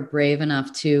think, are brave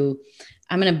enough to,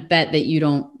 I'm going to bet that you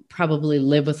don't probably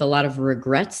live with a lot of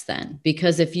regrets then,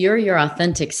 because if you're your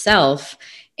authentic self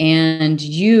and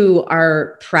you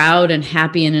are proud and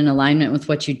happy and in alignment with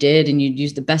what you did, and you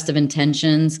use the best of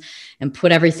intentions and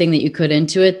put everything that you could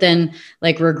into it, then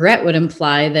like regret would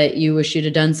imply that you wish you'd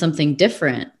have done something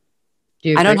different.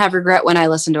 I don't have regret when I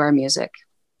listen to our music.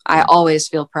 I always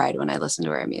feel pride when I listen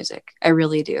to our music. I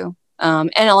really do.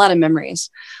 And a lot of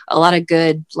memories, a lot of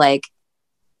good, like,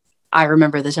 I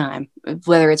remember the time,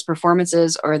 whether it's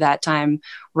performances or that time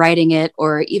writing it,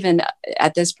 or even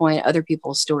at this point, other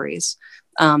people's stories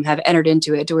have entered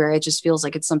into it to where it just feels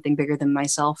like it's something bigger than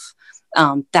myself.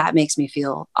 That makes me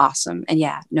feel awesome. And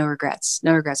yeah, no regrets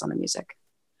on the music.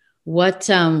 What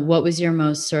was your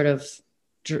most sort of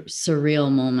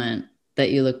surreal moment that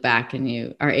you look back and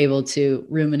you are able to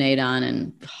ruminate on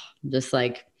and just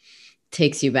like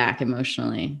takes you back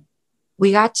emotionally?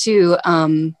 We got to,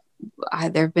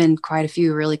 there have been quite a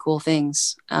few really cool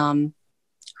things.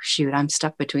 Shoot, I'm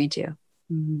stuck between two.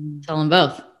 Tell them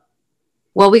both.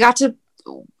 Well, we got to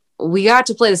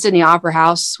play the Sydney Opera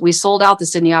House. We sold out the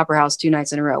Sydney Opera House 2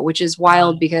 nights in a row, which is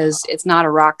wild because it's not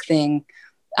a rock thing.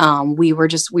 We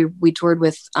toured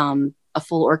with, a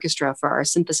full orchestra for our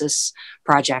synthesis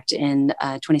project in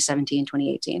 2017,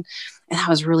 2018. And that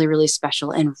was really, really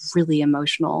special and really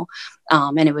emotional.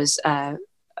 And it was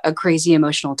a crazy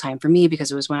emotional time for me,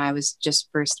 because it was when I was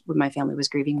when my family was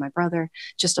grieving my brother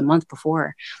just a month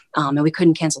before. And we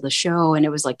couldn't cancel the show. And it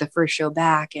was like the first show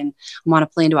back, and I'm on a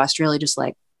plane to Australia, just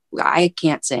like, I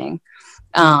can't sing.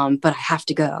 But I have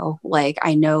to go. Like,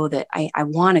 I know that I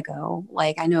want to go.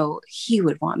 Like, I know he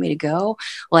would want me to go.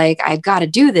 Like, I've got to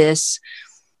do this.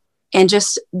 And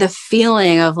just the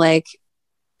feeling of like,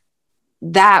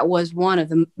 that was one of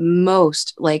the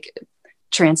most like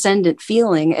transcendent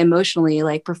feeling emotionally,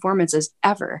 like performances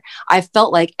ever. I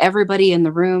felt like everybody in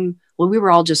the room, well, we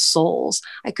were all just souls.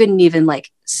 I couldn't even like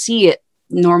see it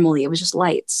normally. It was just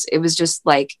lights. It was just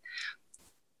like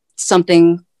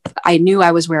something. I knew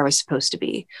I was where I was supposed to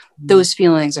be. Those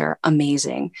feelings are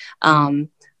amazing.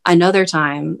 Another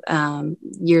time,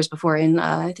 years before, in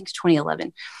I think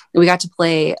 2011, we got to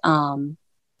play the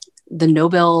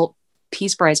Nobel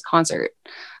Peace Prize concert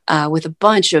with a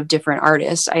bunch of different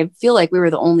artists. I feel like we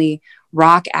were the only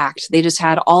rock act. They just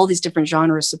had all these different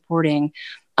genres supporting,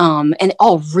 and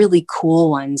all really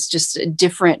cool ones, just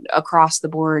different across the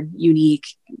board, unique,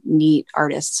 neat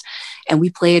artists. And we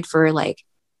played for like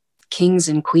kings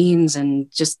and queens and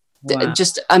just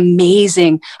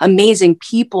amazing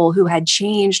people who had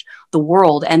changed the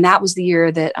world. And that was the year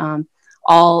that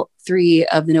all 3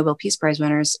 of the Nobel Peace Prize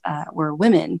winners were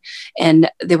women,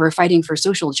 and they were fighting for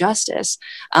social justice.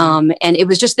 And it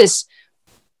was just this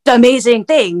amazing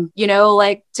thing,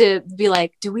 like to be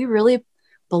like, do we really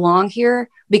belong here?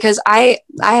 Because I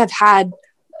have had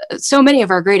so many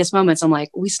of our greatest moments. I'm like,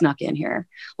 we snuck in here.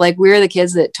 Like, we're the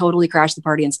kids that totally crashed the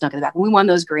party and snuck in the back. When we won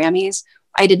those Grammys,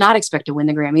 I did not expect to win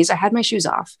the Grammys. I had my shoes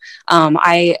off.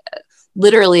 I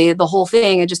literally, the whole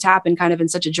thing, it just happened kind of in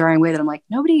such a jarring way that I'm like,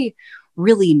 nobody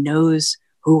really knows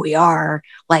who we are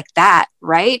like that,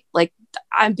 right? Like,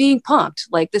 I'm being punked.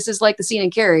 Like, this is like the scene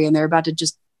in Carrie, and they're about to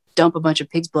just dump a bunch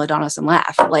of pig's blood on us and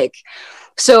laugh. Like,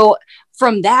 so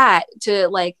from that to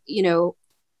like,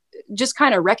 just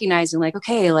kind of recognizing like,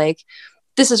 okay, like,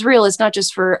 this is real. It's not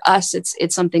just for us.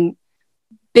 It's something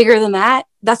bigger than that.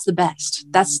 That's the best.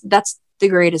 That's the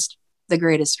greatest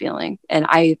feeling. And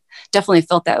I definitely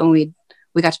felt that when we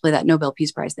got to play that Nobel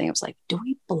Peace Prize thing. I was like, do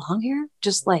we belong here?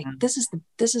 Just like, this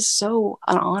is so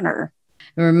an honor.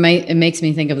 It makes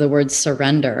me think of the word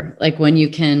surrender. Like when you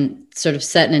can sort of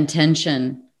set an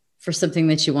intention for something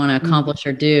that you want to accomplish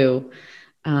or do,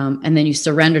 and then you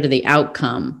surrender to the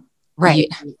outcome. Right.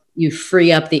 You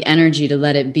free up the energy to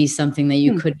let it be something that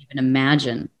you couldn't even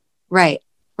imagine. Right.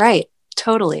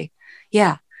 Totally.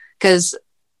 Yeah. Because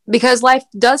life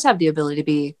does have the ability to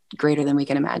be greater than we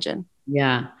can imagine.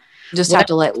 Yeah. Just have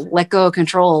to let go of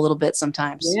control a little bit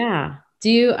sometimes. Yeah.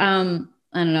 Do you, I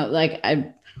don't know, like,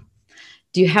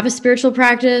 do you have a spiritual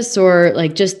practice, or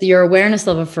like just your awareness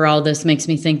level for all this makes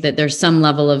me think that there's some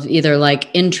level of either like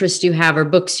interest you have or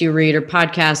books you read or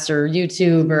podcasts or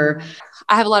YouTube or.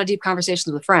 I have a lot of deep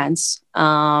conversations with friends,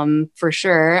 for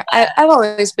sure. I've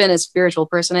always been a spiritual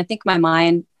person. I think my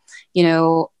mind,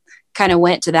 kind of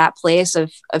went to that place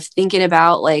of thinking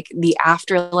about like the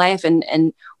afterlife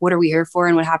and what are we here for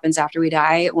and what happens after we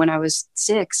die when I was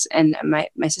 6 and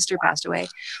my sister passed away.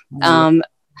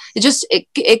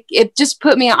 It just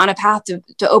put me on a path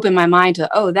to open my mind to,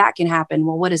 oh, that can happen.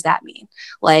 Well, what does that mean?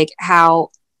 Like, how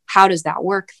does that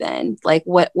work then? Like,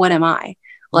 what am I?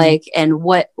 Like, and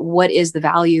what is the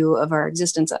value of our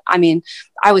existence? I mean,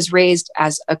 I was raised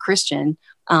as a Christian,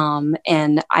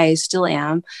 and I still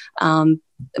am.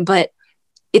 But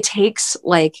it takes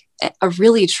like a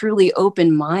really truly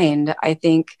open mind, I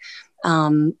think,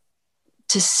 to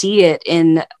see it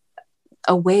in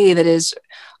a way that is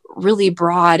really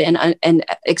broad and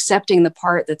accepting the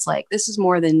part that's like, this is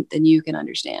more than you can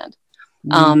understand.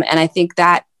 And I think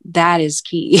that is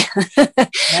key.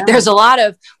 Yeah. There's a lot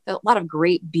of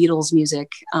great Beatles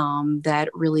music that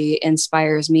really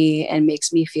inspires me and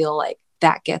makes me feel like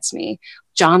that gets me.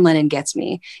 John Lennon gets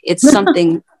me. It's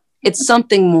something, it's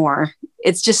something more.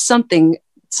 It's just something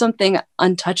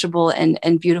untouchable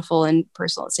and beautiful and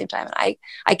personal at the same time. And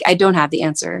I don't have the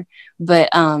answer, but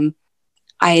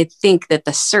I think that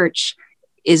the search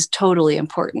is totally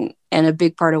important. And a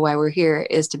big part of why we're here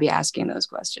is to be asking those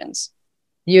questions.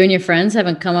 You and your friends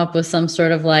haven't come up with some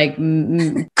sort of like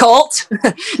cult?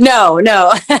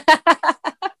 No.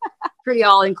 Pretty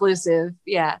all inclusive.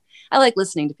 Yeah. I like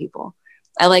listening to people.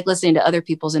 I like listening to other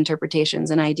people's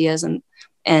interpretations and ideas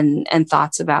and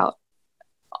thoughts about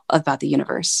the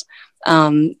universe.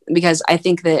 Because I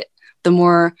think that the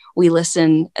more we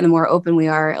listen and the more open we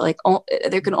are, like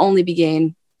there can only be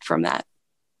gain from that.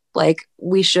 Like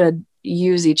we should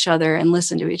use each other and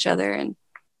listen to each other. And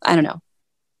I don't know.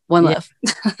 One love.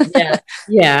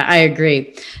 Yeah, I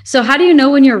agree. So how do you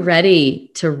know when you're ready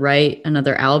to write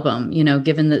another album? You know,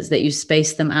 given that you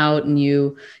space them out and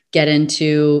you get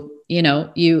into, you know,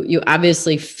 you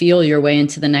obviously feel your way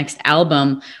into the next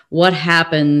album. What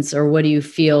happens or what do you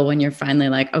feel when you're finally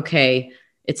like, okay,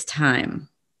 it's time?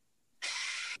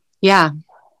 Yeah.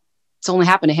 It's only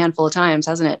happened a handful of times,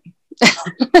 hasn't it?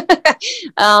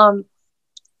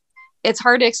 It's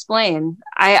hard to explain.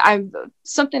 I'm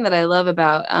something that I love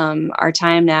about our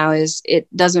time now is it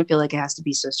doesn't feel like it has to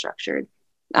be so structured.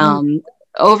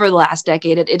 Over the last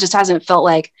decade, it just hasn't felt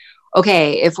like,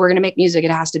 okay, if we're going to make music,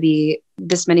 it has to be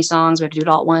this many songs. We have to do it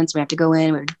all at once. We have to go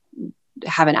in, we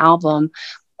have an album.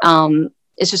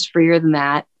 It's just freer than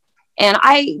that. And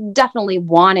I definitely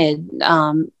wanted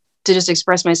to just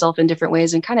express myself in different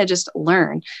ways and kind of just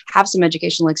learn, have some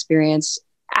educational experience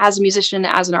as a musician,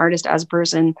 as an artist, as a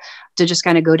person, to just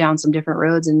kind of go down some different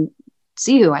roads and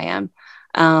see who I am.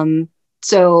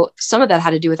 So some of that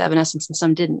had to do with Evanescence and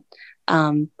some didn't.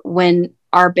 When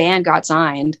our band got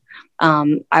signed,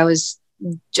 I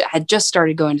had just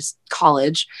started going to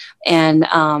college, and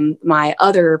my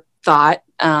other thought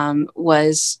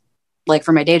was, like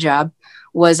for my day job,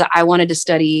 was I wanted to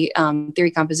study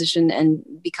theory composition and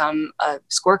become a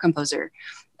score composer.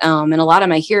 And a lot of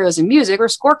my heroes in music are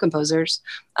score composers,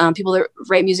 people that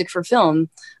write music for film.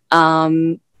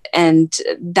 And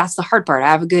that's the hard part. I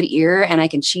have a good ear and I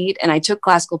can cheat. And I took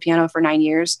classical piano for 9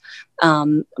 years.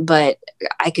 But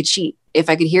I could cheat. If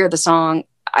I could hear the song,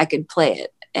 I could play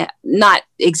it. Not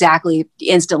exactly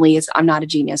instantly. I'm not a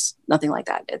genius, nothing like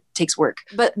that. It takes work.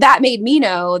 But that made me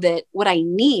know that what I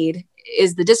need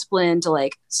is the discipline to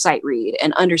like sight read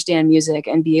and understand music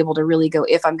and be able to really go,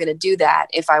 if I'm going to do that,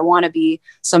 if I want to be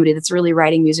somebody that's really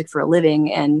writing music for a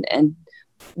living and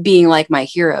being like my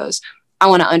heroes, I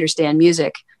want to understand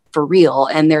music for real.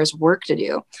 And there's work to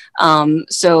do.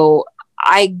 So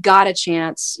I got a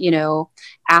chance, you know,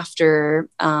 after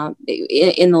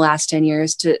in the last 10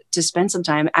 years to spend some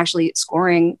time actually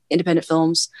scoring independent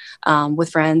films with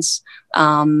friends.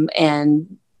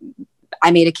 And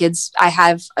I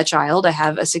have a child. I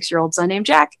have a 6-year-old son named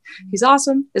Jack. He's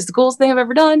awesome. It's the coolest thing I've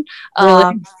ever done.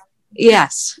 Really?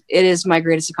 Yes, it is my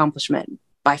greatest accomplishment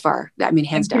by far. I mean,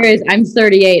 hands down. I'm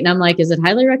 38 and I'm like, is it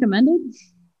highly recommended?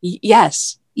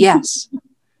 Yes.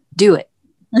 Do it.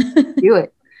 Do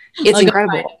it. It's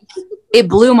incredible. It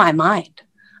blew my mind,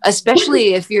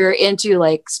 especially if you're into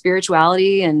like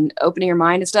spirituality and opening your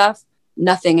mind and stuff.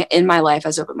 Nothing in my life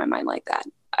has opened my mind like that.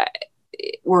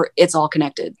 It's all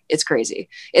connected. It's crazy.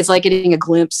 It's like getting a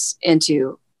glimpse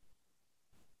into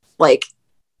like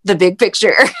the big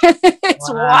picture. It's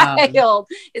wild.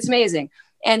 It's amazing.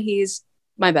 And he's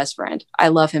my best friend. I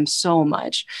love him so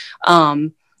much.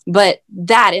 But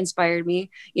that inspired me,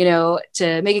 you know,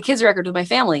 to make a kids record with my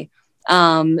family.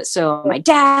 So my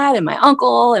dad and my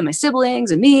uncle and my siblings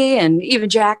and me and even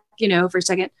Jack, you know, for a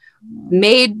second,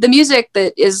 made the music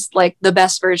that is like the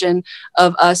best version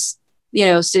of us, you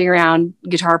know, sitting around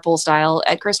guitar pull style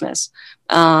at Christmas.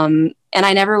 And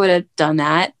I never would have done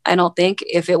that, I don't think,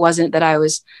 if it wasn't that I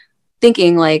was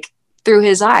thinking like through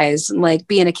his eyes and like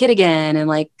being a kid again and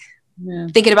like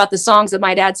thinking about the songs that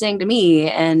my dad sang to me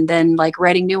and then like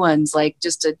writing new ones, like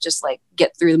just to like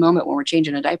get through the moment when we're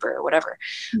changing a diaper or whatever.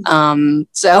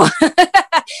 So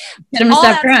get him to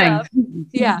stop crying.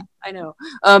 Yeah, I know.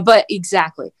 But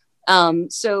exactly.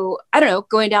 So I don't know,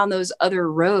 going down those other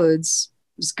roads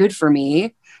was good for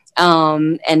me,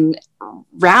 and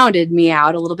rounded me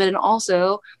out a little bit. And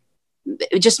also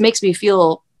it just makes me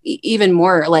feel even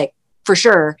more like, for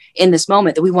sure, in this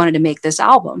moment that we wanted to make this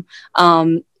album.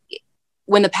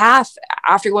 When the path,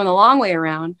 after going the long way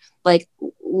around, like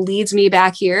leads me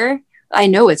back here, I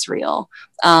know it's real.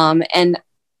 And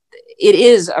it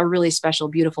is a really special,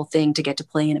 beautiful thing to get to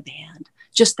play in a band.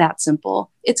 Just that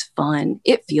simple. It's fun.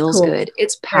 It feels good.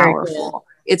 It's powerful.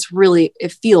 It's really,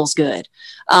 it feels good.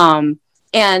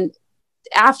 And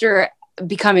after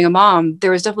becoming a mom,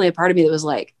 there was definitely a part of me that was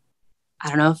like, I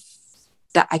don't know if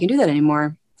that I can do that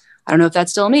anymore. I don't know if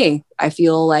that's still me. I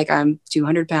feel like I'm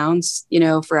 200 pounds,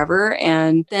 forever.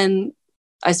 And then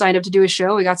I signed up to do a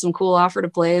show. We got some cool offer to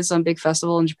play at some big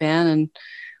festival in Japan. And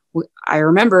I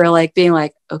remember like being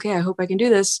like, okay, I hope I can do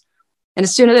this. And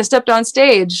as soon as I stepped on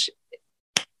stage,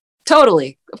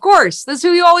 totally, of course, that's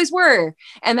who you always were.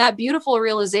 And that beautiful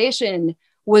realization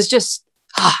was just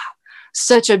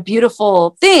such a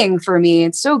beautiful thing for me.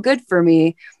 It's so good for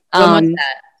me. When was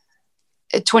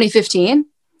that? 2015.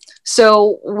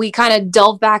 So we kind of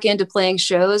delved back into playing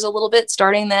shows a little bit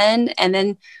starting then, and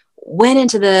then went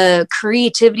into the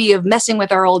creativity of messing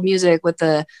with our old music with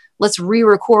the let's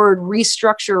re-record,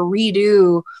 restructure,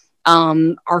 redo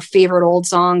our favorite old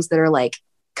songs that are like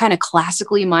kind of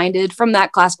classically minded from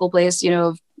that classical place,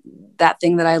 that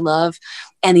thing that I love,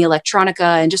 and the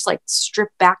electronica, and just like strip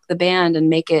back the band and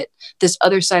make it this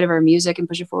other side of our music and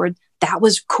push it forward. That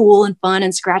was cool and fun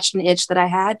and scratched an itch that I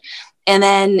had. And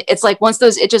then it's like, once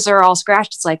those itches are all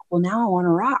scratched, it's like, well, now I want to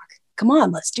rock. Come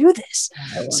on, let's do this.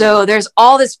 So there's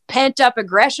all this pent up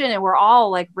aggression and we're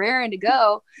all like raring to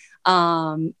go.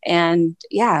 And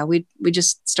yeah, we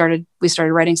started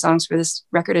writing songs for this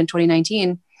record in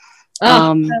 2019.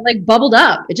 Like bubbled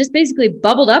up. It just basically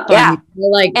bubbled up. Yeah. On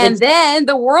you. Like, and then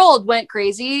the world went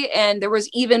crazy and there was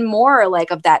even more like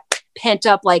of that pent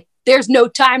up, like, there's no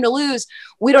time to lose.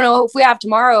 We don't know if we have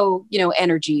tomorrow,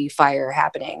 energy fire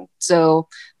happening. So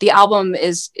the album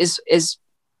is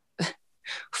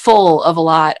full of a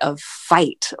lot of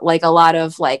fight, like a lot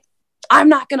of like, I'm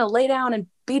not going to lay down and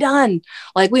be done.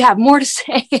 Like, we have more to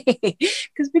say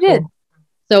because we did.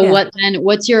 So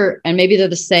what's your, and maybe they're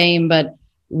the same, but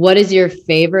what is your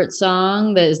favorite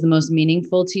song that is the most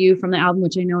meaningful to you from the album?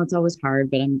 Which I know it's always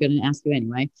hard, but I'm going to ask you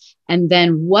anyway. And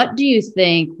then what do you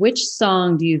think, which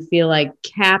song do you feel like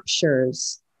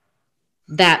captures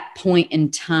that point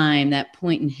in time, that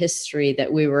point in history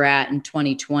that we were at in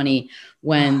 2020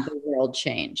 when the world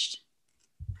changed?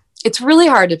 It's really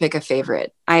hard to pick a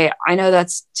favorite. I know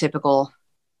that's typical,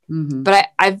 but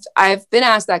I've been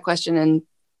asked that question in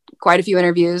quite a few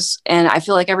interviews, and I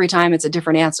feel like every time it's a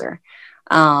different answer.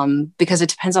 Because it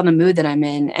depends on the mood that I'm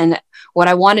in. And what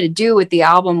I wanted to do with the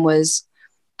album was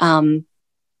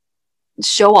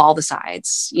show all the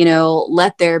sides,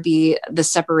 let there be the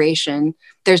separation.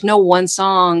 There's no one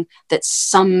song that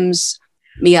sums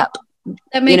me up.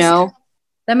 That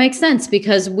makes sense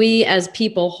because we as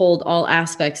people hold all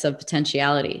aspects of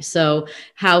potentiality. So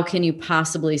how can you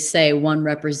possibly say one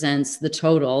represents the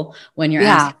total when you're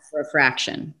asking for a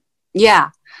fraction?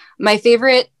 Yeah. My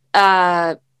favorite,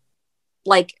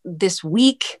 like this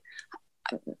week,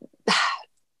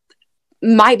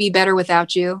 might be Better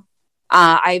Without You.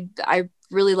 I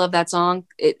really love that song.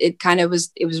 It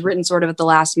was written sort of at the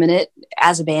last minute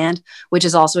as a band, which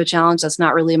is also a challenge. That's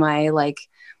not really my like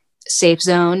safe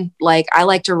zone. Like, I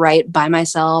like to write by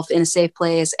myself in a safe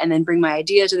place and then bring my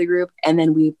idea to the group and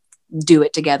then we do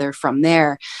it together from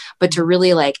there. But to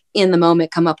really like in the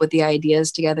moment come up with the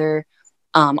ideas together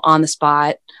on the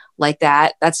spot like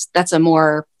that, that's a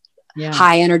more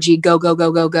high energy, go,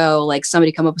 like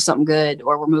somebody come up with something good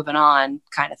or we're moving on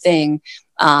kind of thing.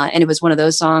 And it was one of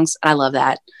those songs. I love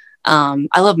that.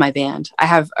 I love my band. I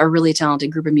have a really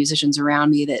talented group of musicians around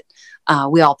me that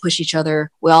we all push each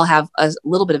other. We all have a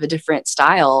little bit of a different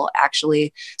style,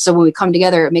 actually. So when we come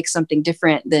together, it makes something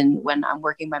different than when I'm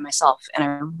working by myself. And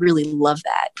I really love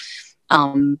that.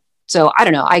 So I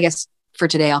don't know. I guess for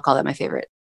today, I'll call that my favorite.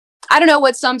 I don't know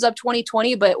what sums up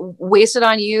 2020, but Wasted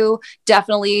on You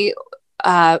definitely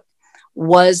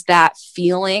was that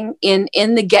feeling in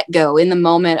the get-go, in the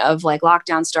moment of like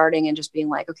lockdown starting and just being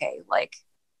like, okay, like,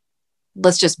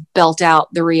 let's just belt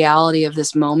out the reality of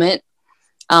this moment.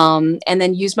 And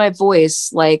then use my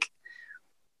voice, like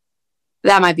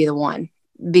that might be the one,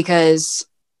 because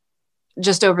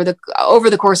just over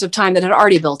the course of time that had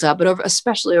already built up, but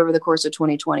especially over the course of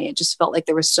 2020, it just felt like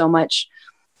there was so much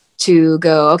to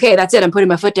go, okay, that's it, I'm putting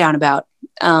my foot down about,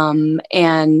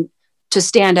 and to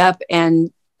stand up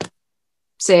and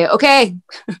say, okay,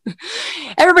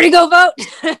 everybody go vote.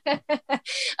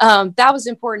 That was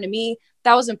important to me.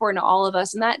 That was important to all of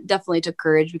us. And that definitely took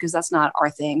courage, because that's not our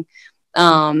thing.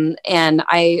 And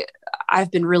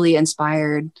I've been really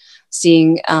inspired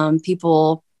seeing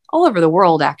people all over the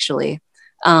world actually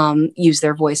use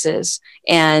their voices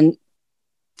and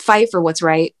fight for what's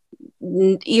right,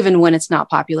 even when it's not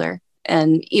popular,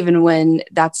 and even when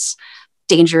that's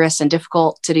dangerous and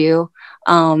difficult to do.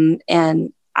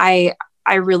 And I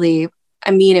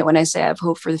mean it when I say I have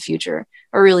hope for the future.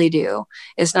 I really do.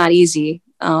 It's not easy.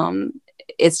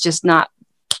 It's just not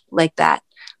like that.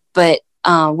 But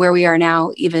where we are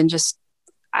now, even just,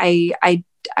 I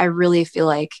really feel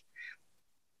like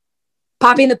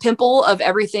popping the pimple of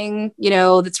everything,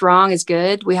 that's wrong is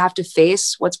good. We have to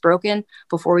face what's broken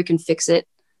before we can fix it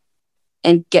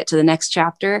and get to the next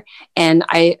chapter. And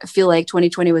I feel like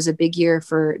 2020 was a big year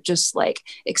for just like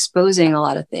exposing a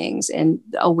lot of things and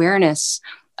awareness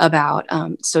about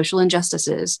social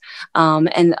injustices.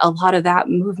 And a lot of that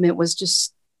movement was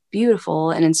just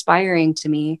beautiful and inspiring to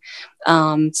me.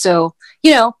 So,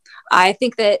 I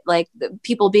think that like the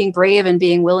people being brave and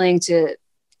being willing to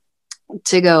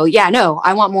go, yeah, no,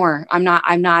 I want more. I'm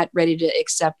not ready to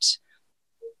accept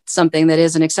something that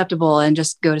isn't acceptable and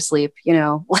just go to sleep,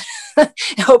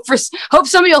 hope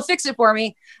somebody will fix it for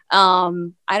me. I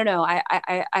don't know.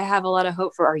 I have a lot of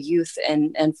hope for our youth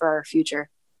and for our future.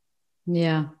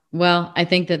 Yeah. Well, I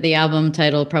think that the album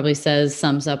title probably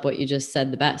sums up what you just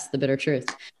said the best, The Bitter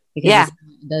Truth. Because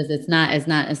it's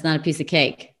not a piece of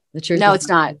cake. The truth. No, it's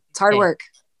not. It's hard work.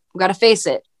 We've got to face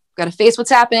it. We've got to face what's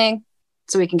happening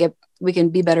so we can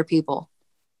be better people.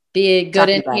 Be good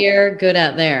in here, good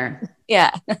out there.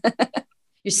 Yeah.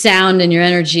 Your sound and your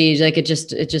energy, like it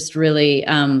just really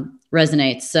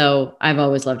resonates. So I've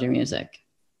always loved your music.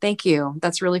 Thank you.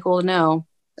 That's really cool to know.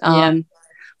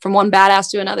 From one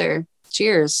badass to another.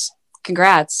 Cheers.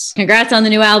 Congrats on the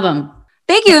new album.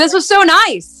 Thank you. This was so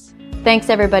nice. Thanks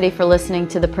everybody for listening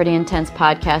to the Pretty Intense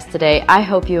podcast today. I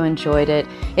hope you enjoyed it.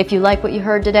 If you like what you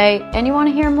heard today and you want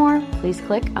to hear more, please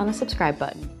click on the subscribe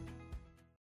button.